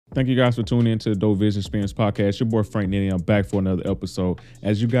Thank you guys for tuning into the Dope Vision Experience podcast. Your boy Frank Nitty. I'm back for another episode.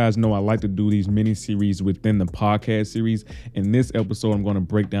 As you guys know, I like to do these mini series within the podcast series. In this episode, I'm going to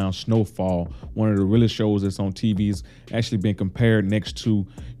break down Snowfall, one of the realest shows that's on TV. It's actually been compared next to,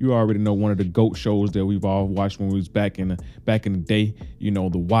 you already know, one of the GOAT shows that we've all watched when we was back in the day. You know,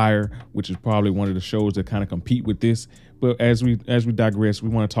 The Wire, which is probably one of the shows that kind of compete with this. But as we digress, we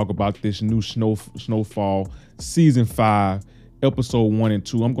want to talk about this new Snowfall season 5. Episode 1 and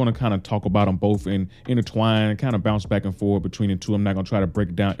 2. I'm going to kind of talk about them both and intertwine, kind of bounce back and forth between the two. I'm not going to try to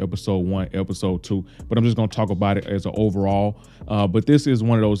break down episode 1, episode 2, but I'm just going to talk about it as an overall. But this is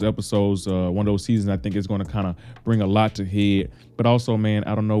one of those episodes, one of those seasons I think is going to kind of bring a lot to head. But also, man,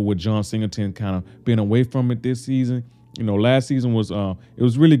 I don't know what John Singleton kind of been away from it this season. You know, last season was it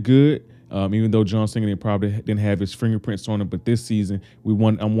was really good. Even though John Singleton probably didn't have his fingerprints on it, but this season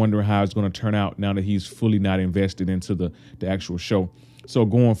I'm wondering how it's going to turn out now that he's fully not invested into the actual show. So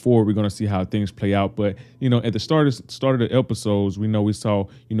going forward, we're going to see how things play out. But you know, at the start of the episodes, we saw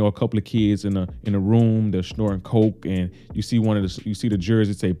a couple of kids in a room. They're snorting coke, and you see the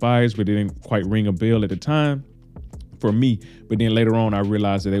jersey say bias, but it didn't quite ring a bell at the time for me. But then later on, I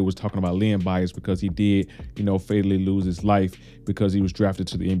realized that they was talking about Len Bias because he did, fatally lose his life because he was drafted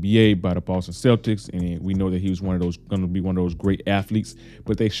to the NBA by the Boston Celtics, and we know that he was going to be one of those great athletes.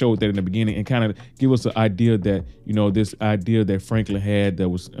 But they showed that in the beginning and kind of give us an idea that, this idea that Franklin had that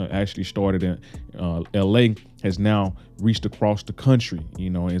was actually started in LA has now reached across the country.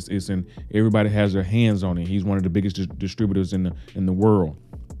 It's in, everybody has their hands on it. He's one of the biggest distributors in the world.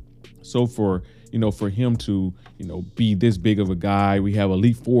 So for him to, be this big of a guy, we have a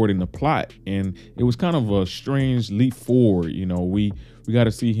leap forward in the plot, and it was kind of a strange leap forward. We got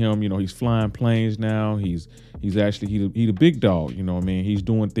to see him, he's flying planes now. He's actually, he the big dog, he's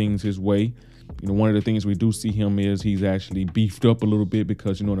doing things his way. One of the things we do see him is he's actually beefed up a little bit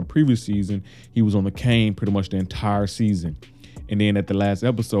because, in the previous season, he was on the cane pretty much the entire season. And then at the last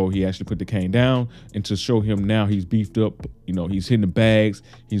episode, he actually put the cane down, and to show him now he's beefed up, he's hitting the bags,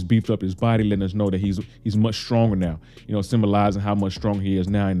 he's beefed up his body, letting us know that he's much stronger now, symbolizing how much stronger he is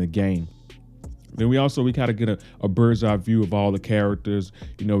now in the game. Then we kind of get a bird's eye view of all the characters.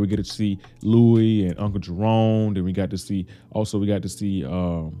 We get to see Louis and Uncle Jerome. Then we got to see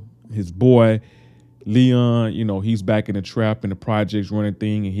his boy Leon. He's back in the trap and the projects running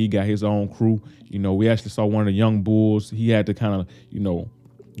thing, and he got his own crew. We actually saw one of the young bulls. He had to kind of,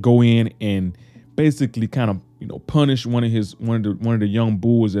 go in and basically kind of, punish one of the young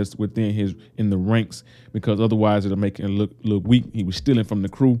bulls that's in the ranks, because otherwise it'll make him look weak. He was stealing from the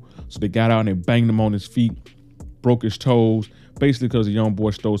crew, so they got out and they banged him on his feet, broke his toes, basically because the young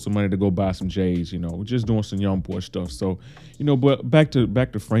boy stole some money to go buy some J's. Just doing some young boy stuff. So, but back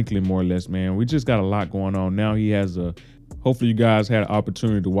to Franklin, more or less, man. We just got a lot going on now. He has hopefully you guys had an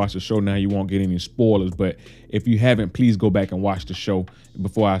opportunity to watch the show. Now you won't get any spoilers, but if you haven't, please go back and watch the show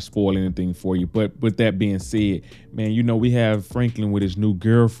before I spoil anything for you. But with that being said, man, we have Franklin with his new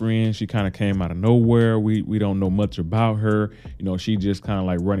girlfriend. She kind of came out of nowhere. We don't know much about her. She just kind of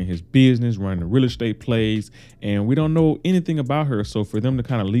like running his business, running the real estate plays, and we don't know anything about her. So for them to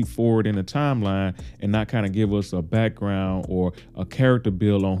kind of leap forward in the timeline and not kind of give us a background or a character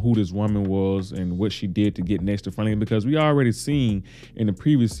build on who this woman was and what she did to get next to Franklin, because we already seen in the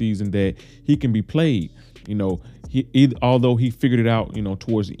previous season that he can be played. Although he figured it out,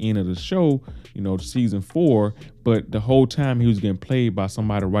 towards the end of the show, season 4, but the whole time he was getting played by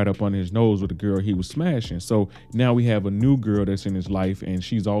somebody right up under his nose with the girl he was smashing. So now we have a new girl that's in his life, and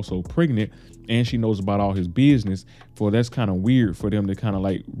she's also pregnant, and she knows about all his business. That's kind of weird for them to kind of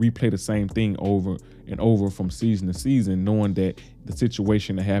like replay the same thing over and over from season to season, knowing that the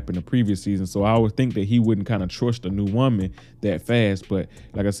situation that happened the previous season. So I would think that he wouldn't kind of trust a new woman that fast. But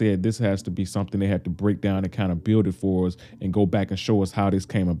like I said, this has to be something they have to break down and kind of build it for us and go back and show us how this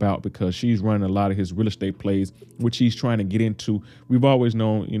came about, because she's running a lot of his real estate plays, which he's trying to get into. We've always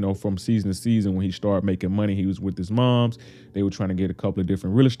known, from season to season, when he started making money, he was with his moms. They were trying to get a couple of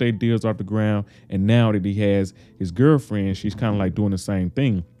different real estate deals off the ground. And now that he has his girlfriend, she's kind of like doing the same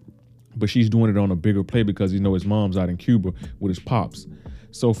thing, but she's doing it on a bigger play because his mom's out in Cuba with his pops.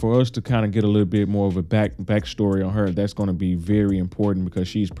 So for us to kind of get a little bit more of a backstory on her, that's going to be very important, because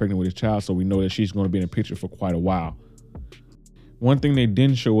she's pregnant with his child. So we know that she's going to be in the picture for quite a while. One thing they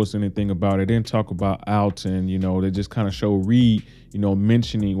didn't show us anything about, they didn't talk about Alton. They just kind of show Reed,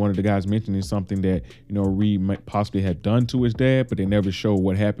 mentioning, one of the guys mentioning something that, Reed might possibly had done to his dad, but they never showed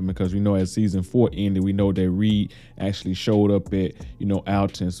what happened, because we know as season 4 ended, we know that Reed actually showed up at,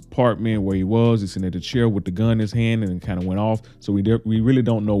 Alton's apartment where he was. He's sitting at the chair with the gun in his hand, and it kind of went off. So we really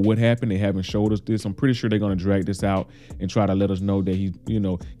don't know what happened. They haven't showed us this. I'm pretty sure they're going to drag this out and try to let us know that he,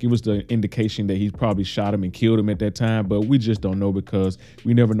 give us the indication that he probably shot him and killed him at that time, but we just don't know, because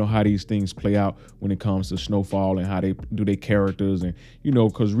we never know how these things play out when it comes to Snowfall and how they do their characters. And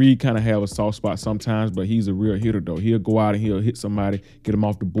because Reed kind of have a soft spot sometimes, but he's a real hitter though. He'll go out and he'll hit somebody, get him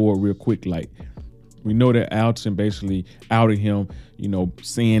off the board real quick. Like, we know that Alton basically outed him,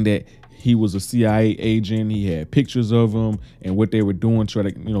 saying that he was a CIA agent. He had pictures of him and what they were doing, trying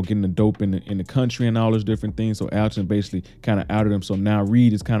to, getting the dope in the country and all those different things. So Alton basically kind of outed him. So now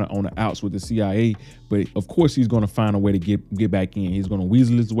Reed is kind of on the outs with the CIA, but of course he's going to find a way to get back in. He's going to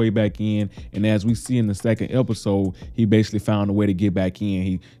weasel his way back in. And as we see in the second episode, he basically found a way to get back in.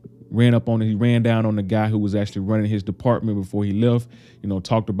 He ran down on the guy who was actually running his department before he left,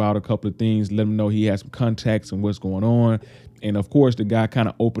 talked about a couple of things, let him know he had some contacts and what's going on. And of course, the guy kind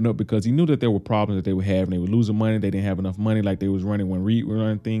of opened up because he knew that there were problems that they were having. They were losing money. They didn't have enough money like they was running when Reed were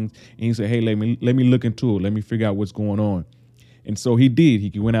running things. And he said, hey, let me look into it. Let me figure out what's going on. And so he did.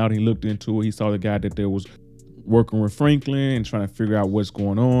 He went out and he looked into it. He saw the guy that there was working with Franklin and trying to figure out what's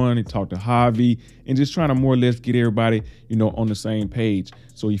going on. He talked to Javi and just trying to more or less get everybody, on the same page.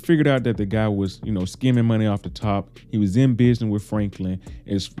 So he figured out that the guy was, skimming money off the top. He was in business with Franklin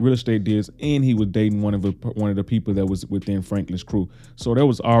as real estate deals, and he was dating one of the people that was within Franklin's there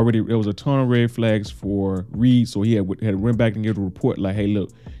was a ton of red flags for Reed. So he had went back and gave a report like, hey,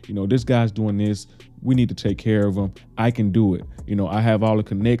 look, this guy's doing this. We need to take care of him. I can do it. I have all the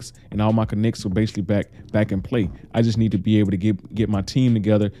connects, and all my connects are basically back in play. I just need to be able to get my team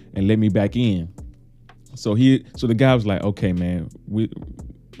together and let me back in. So the guy was like, okay, man,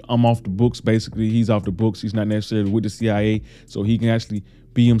 I'm off the books. Basically, he's off the books. He's not necessarily with the CIA, so he can actually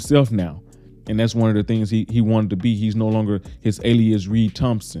be himself now. And that's one of the things he wanted to be. He's no longer his alias Reed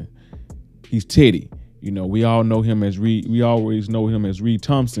Thompson. He's Teddy. We all know him as Reed. We always know him as Reed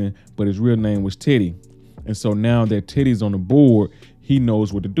Thompson, but his real name was Teddy. And so now that Teddy's on the board, he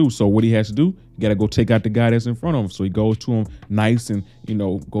knows what to do. So what he has to do, you got to go take out the guy that's in front of him. So he goes to him nice and,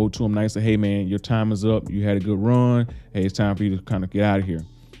 go to him nice and, hey, man, your time is up. You had a good run. Hey, it's time for you to kind of get out of here.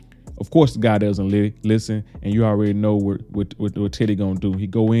 Of course, the guy doesn't listen, and you already know what Teddy going to do. He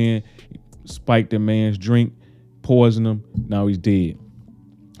go in, spike the man's drink, poison him. Now he's dead.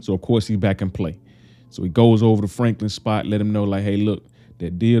 So, of course, he's back in play. So he goes over to Franklin's spot, let him know, like, hey, look,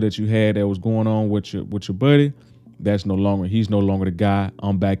 that deal that you had that was going on with your buddy, he's no longer the guy.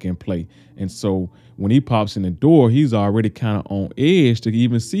 I'm back in play. And so when he pops in the door, he's already kind of on edge to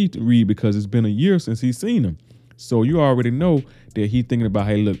even see Reed, because it's been a year since he's seen him. So you already know that he's thinking about,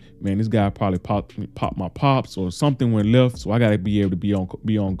 hey, look, man, this guy probably popped my pops or something went left. So I got to be able to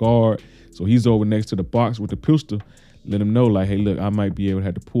be on guard. So he's over next to the box with the pistol. Let him know, like, hey, look, I might be able to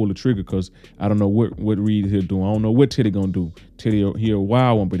have to pull the trigger, because I don't know what Reed is here doing. I don't know what Teddy gonna do. Teddy, he a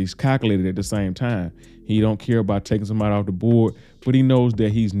wild one, but he's calculated at the same time. He don't care about taking somebody off the board, but he knows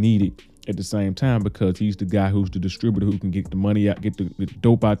that he's needed at the same time, because he's the guy who's the distributor who can get the money out, get the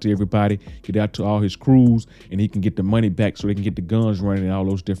dope out to everybody, get out to all his crews, and he can get the money back so they can get the guns running and all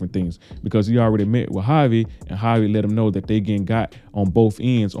those different things. Because he already met with Javi, and Javi let him know that they getting got on both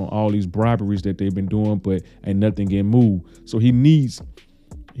ends on all these briberies that they've been doing, but ain't nothing getting moved. So he needs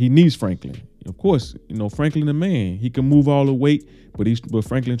Franklin. Of course, Franklin the man. He can move all the weight, but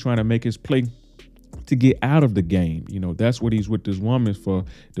Franklin trying to make his play to get out of the game. That's what he's with this woman for,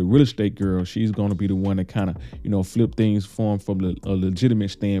 the real estate girl. She's going to be the one to kind of, flip things for him from a legitimate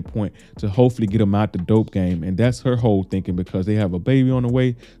standpoint to hopefully get him out the dope game. And that's her whole thinking, because they have a baby on the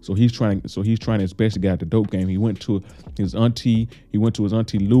way. So he's trying his best to get out the dope game. He went to his auntie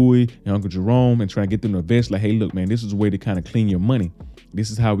Louie and Uncle Jerome and trying to get them to invest. Like, hey, look, man, this is a way to kind of clean your money. This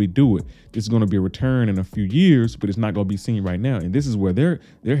is how we do it. This is going to be a return in a few years, but it's not going to be seen right now. And this is where their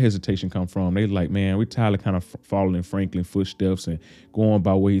hesitation come from. They like, man, we're tired of kind of following in Franklin's footsteps and going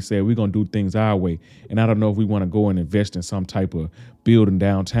by what he said. We're going to do things our way. And I don't know if we want to go and invest in some type of building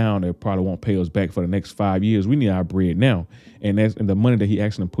downtown that probably won't pay us back for the next 5 years. We need our bread now. And the money that he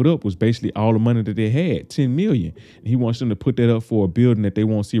actually put up was basically all the money that they had, $10 million. And he wants them to put that up for a building that they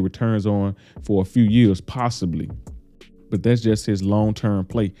won't see returns on for a few years, possibly. But that's just his long-term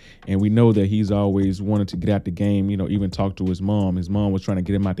play. And we know that he's always wanted to get out the game, even talk to his mom. His mom was trying to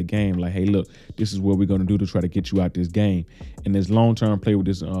get him out the game. Like, hey, look, this is what we're going to do to try to get you out this game. And this long-term play with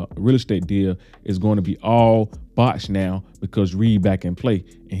this real estate deal is going to be all botched now because Reed back in play,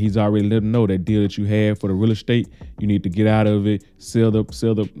 and he's already let him know that deal that you had for the real estate, you need to get out of it, sell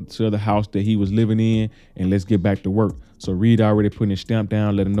the house that he was living in, and let's get back to work. So Reed already putting his stamp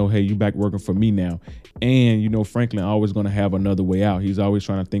down, let him know, hey, you back working for me now. And Franklin always going to have another way out. He's always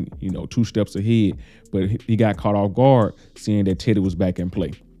trying to think 2 steps ahead, but he got caught off guard seeing that Teddy was back in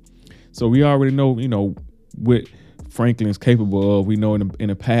play. So we already know what Franklin's capable of. We know in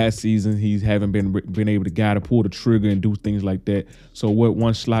the past season he's haven't been able to pull the trigger and do things like that. So what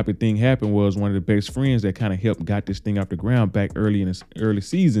one sloppy thing happened was one of the best friends that kind of helped got this thing off the ground back early in his early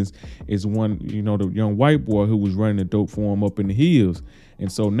seasons is one, the young white boy who was running the dope for him up in the hills.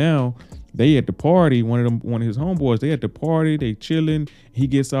 And so now they at the party, one of his homeboys, they at the party, they chilling. He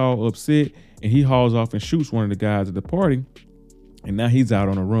gets all upset and he hauls off and shoots one of the guys at the party. And now he's out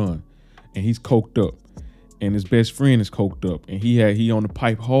on a run and he's coked up. And his best friend is coked up, and he on the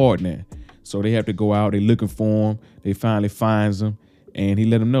pipe hard now. So they have to go out. They looking for him. They finally finds him, and he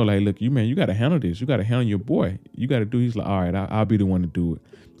let them know, like, look, you got to handle this. You got to handle your boy. You got to do. He's like, all right, I'll be the one to do it.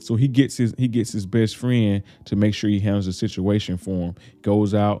 So he gets his best friend to make sure he handles the situation for him.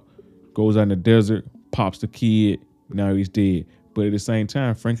 Goes out in the desert, pops the kid. Now he's dead. But at the same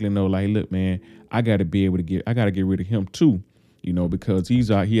time, Franklin know, like, look, man, I got to get rid of him too. Because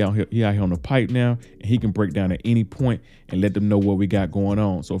he out here on the pipe now, and he can break down at any point and let them know what we got going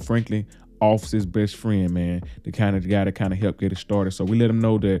on. So Franklin offs his best friend, man, the kind of guy to kind of help get it started. So we let him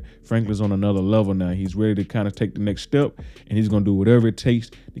know that Franklin's on another level now. He's ready to kind of take the next step, and he's going to do whatever it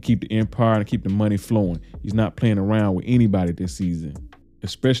takes to keep the empire and keep the money flowing. He's not playing around with anybody this season,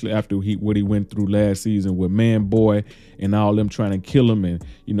 especially after what he went through last season with Man Boy and all them trying to kill him. And,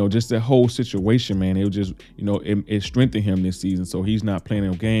 just that whole situation, man, it was just, it strengthened him this season. So he's not playing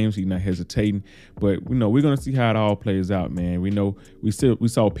no games. He's not hesitating. But, we're going to see how it all plays out, man. We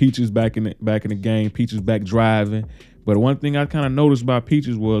saw Peaches back in the game. Peaches back driving. But one thing I kind of noticed about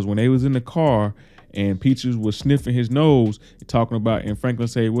Peaches was when they was in the car and Peaches was sniffing his nose, talking about, and Franklin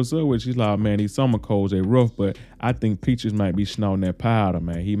said, what's up with you? She's like, man, these summer colds, they rough, but I think Peaches might be snorting that powder,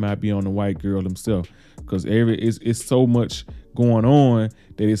 man. He might be on the white girl himself, because it's so much going on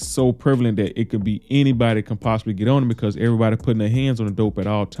that it's so prevalent that it could be anybody can possibly get on it, because everybody putting their hands on the dope at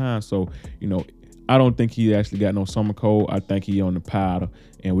all times. So, I don't think he actually got no summer cold. I think he on the powder,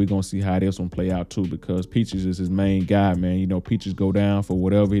 and we're going to see how this one play out too, because Peaches is his main guy, man. Peaches go down for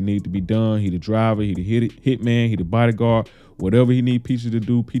whatever he need to be done. He the driver, he the hitman, he the bodyguard. Whatever he need Peaches to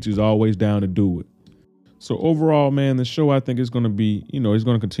do, Peaches always down to do it. So overall, man, the show, I think, is going to be, it's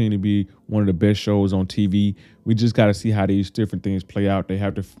going to continue to be one of the best shows on TV. We just got to see how these different things play out. They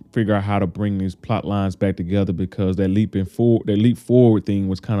have to figure out how to bring these plot lines back together, because that leap forward thing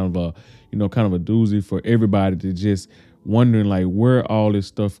was kind of a doozy for everybody to just wondering, like, where all this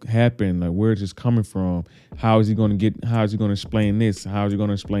stuff happened, like, where it's just coming from. How is he going to explain this? How is he going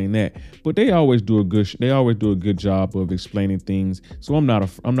to explain that? But they always do a good job of explaining things. So I'm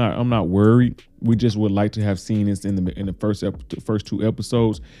not worried. We just would like to have seen this in the first 2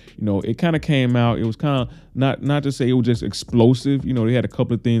 episodes. It kind of came out. It was kind of not to say it was just explosive. They had a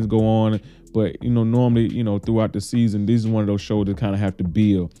couple of things go on, but normally, throughout the season, this is one of those shows that kind of have to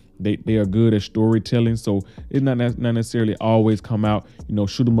build. They are good at storytelling, so it's not necessarily always come out,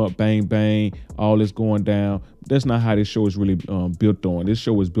 shoot 'em up, bang, bang, all this going down. That's not how this show is really built on. This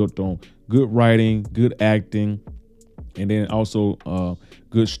show is built on good writing, good acting, and then also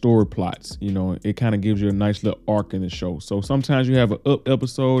good story plots. It kind of gives you a nice little arc in the show. So sometimes you have an up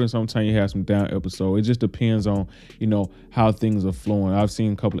episode and sometimes you have some down episode. It just depends on, how things are flowing. I've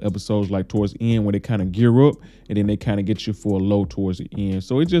seen a couple of episodes like towards the end where they kind of gear up and then they kind of get you for a low towards the end.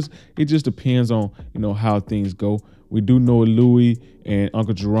 So it just depends on, how things go. We do know Louis and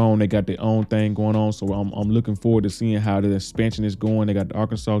Uncle Jerome, they got their own thing going on. So I'm looking forward to seeing how the expansion is going. They got the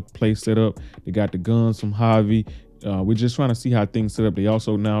Arkansas place set up. They got the guns from Harvey. We're just trying to see how things set up. They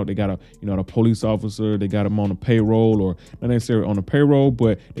also now they got a police officer. They got him on the payroll, or not necessarily on the payroll,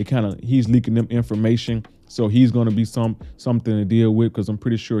 but he's leaking them information. So he's going to be something to deal with, because I'm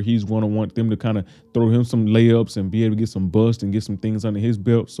pretty sure he's going to want them to kind of throw him some layups and be able to get some bust and get some things under his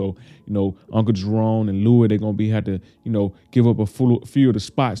belt. So, Uncle Jerome and Louis, they're going to have to, give up a few of the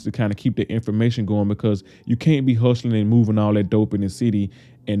spots to kind of keep the information going, because you can't be hustling and moving all that dope in the city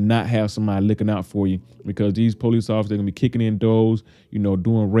and not have somebody looking out for you, because these police officers, they're gonna be kicking in doors,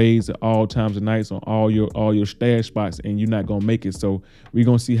 doing raids at all times of nights on all your stash spots, and you're not gonna make it. So we're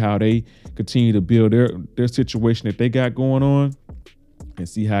gonna see how they continue to build their situation that they got going on, and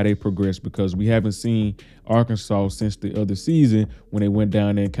see how they progress, because we haven't seen Arkansas since the other season when they went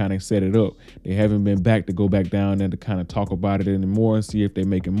down there and kind of set it up. They haven't been back to go back down there to kind of talk about it anymore and see if they're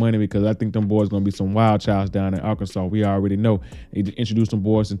making money, because I think them boys going to be some wild childs down in Arkansas. We already know. They introduce them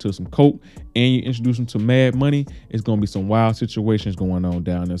boys into some coke and you introduce them to mad money. It's going to be some wild situations going on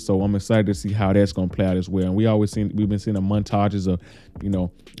down there. So I'm excited to see how that's going to play out as well. And we've been seeing the montages of, you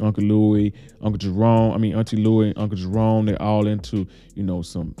know, Uncle Louie, Auntie Louie, Uncle Jerome. They're all into, you know,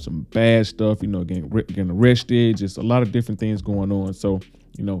 some bad stuff, you know, getting arrested, just a lot of different things going on. So,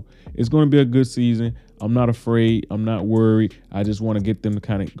 you know, it's going to be a good season. I'm not afraid. I'm not worried. I just want to get them to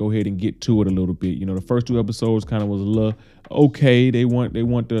kind of go ahead and get to it a little bit. You know, the first 2 episodes kind of was a little okay. They want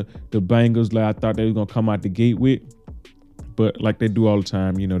the bangers like I thought they were going to come out the gate with. But like they do all the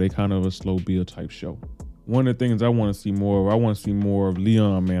time, you know, they kind of a slow build type show. One of the things I want to see more of,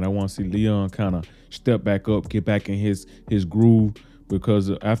 Leon, man. I want to see Leon kind of step back up, get back in his groove,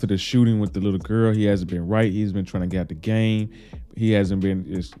 because after the shooting with the little girl, he hasn't been right. He's been trying to get out the game. He hasn't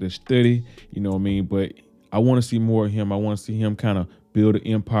been steady, you know what I mean? But I want to see more of him. I want to see him kind of build an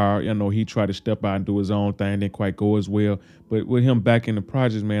empire. You know, he tried to step out and do his own thing, didn't quite go as well. But with him back in the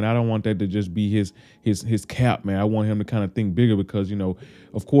projects, man, I don't want that to just be his cap, man. I want him to kind of think bigger, because, you know,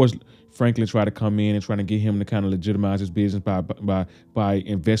 of course, Franklin tried to come in and trying to get him to kind of legitimize his business by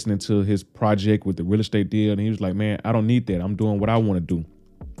investing into his project with the real estate deal. And he was like, man, I don't need that. I'm doing what I want to do.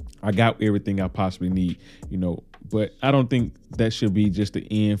 I got everything I possibly need, you know. But I don't think that should be just the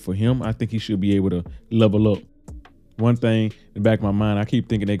end for him. I think he should be able to level up. One thing in the back of my mind, I keep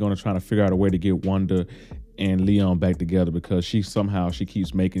thinking they're going to try to figure out a way to get Wanda and Leon back together, because she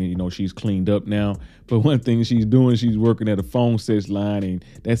keeps making it, you know, she's cleaned up now. But one thing she's doing, she's working at a phone sex line, and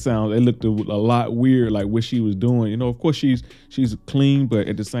it looked a lot weird, like what she was doing. You know, of course she's clean, but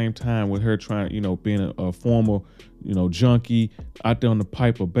at the same time with her trying, you know, being a former, you know, junkie out there on the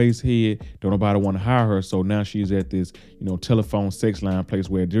pipe or base head, don't nobody want to hire her. So now she's at this, you know, telephone sex line place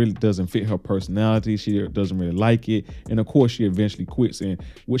where it really doesn't fit her personality. She doesn't really like it. And of course she eventually quits. And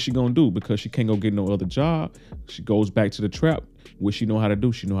what's she gonna do? Because she can't go get no other job, she goes back to the trap. What she know how to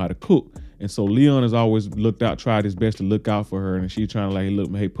do? She know how to cook. And so Leon has always tried his best to look out for her. And she's trying to like,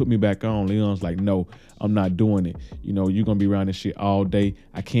 look, hey, put me back on. Leon's like, no, I'm not doing it. You know, you're going to be around this shit all day.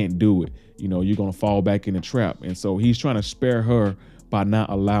 I can't do it. You know, you're going to fall back in the trap. And so he's trying to spare her by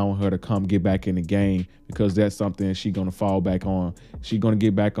not allowing her to come get back in the game, because that's something she's going to fall back on. She's going to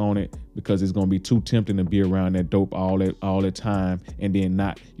get back on it because it's going to be too tempting to be around that dope all the time and then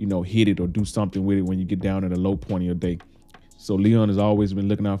not, you know, hit it or do something with it when you get down at a low point of your day. So Leon has always been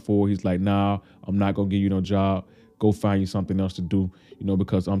looking out for her. He's like, nah, I'm not going to give you no job. Go find you something else to do, you know,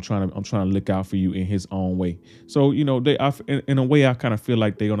 because I'm trying to look out for you in his own way. So, you know, in a way, I kind of feel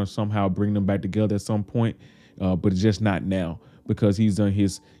like they're going to somehow bring them back together at some point, but it's just not now, because he's in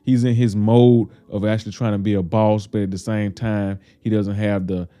his mode of actually trying to be a boss, but at the same time, he doesn't have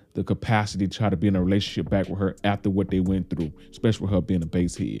the capacity to try to be in a relationship back with her after what they went through, especially with her being a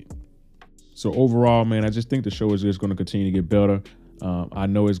base head. So overall, man, I just think the show is just going to continue to get better. I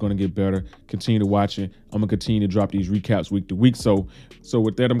know it's going to get better. Continue to watch it. I'm going to continue to drop these recaps week to week. So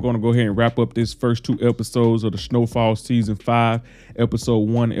with that, I'm going to go ahead and wrap up this first 2 episodes of the Snowfall Season 5, Episode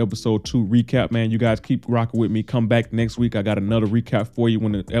 1, Episode 2 recap, man. You guys keep rocking with me. Come back next week. I got another recap for you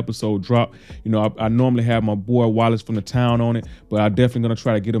when the episode drop. You know, I normally have my boy Wallace from the town on it, but I'm definitely going to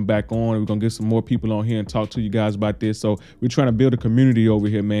try to get him back on. We're going to get some more people on here and talk to you guys about this. So we're trying to build a community over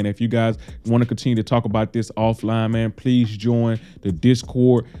here, man. If you guys want to continue to talk about this offline, man, please join the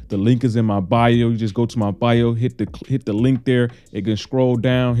Discord. The link is in my bio. You just go to my bio, hit the link there. It can scroll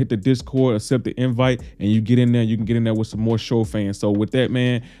down, hit the Discord, accept the invite, and you get in there. You can get in there with some more show fans. So with that,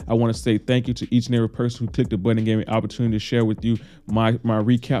 man, I want to say thank you to each and every person who clicked the button and gave me the opportunity to share with you my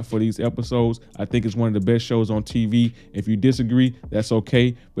recap for these episodes. I think it's one of the best shows on TV. If you disagree, that's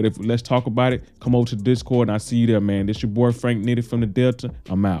okay. But let's talk about it. Come over to the Discord and I see you there, man. This your boy Frank Nitty from the Delta.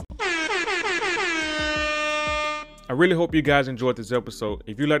 I'm out. I really hope you guys enjoyed this episode.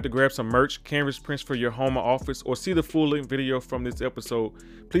 If you'd like to grab some merch, canvas prints for your home or office, or see the full-length video from this episode,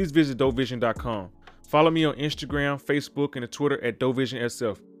 please visit dopevision.com. Follow me on Instagram, Facebook, and Twitter at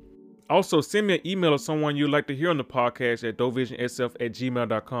dopevisionsf. Also, send me an email of someone you'd like to hear on the podcast at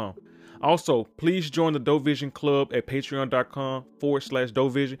dopevisionsf@gmail.com. Also, please join the Dope Vision Club at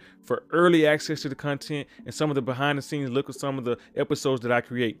patreon.com/dopevision for early access to the content and some of the behind-the-scenes look at some of the episodes that I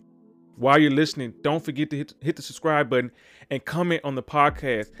create. While you're listening, don't forget to hit the subscribe button and comment on the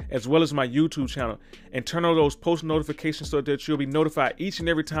podcast as well as my YouTube channel, and turn on those post notifications so that you'll be notified each and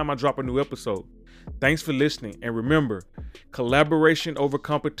every time I drop a new episode. Thanks for listening, and remember, collaboration over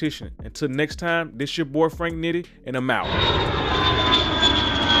competition. Until next time, this your boy Frank Nitty, and I'm out.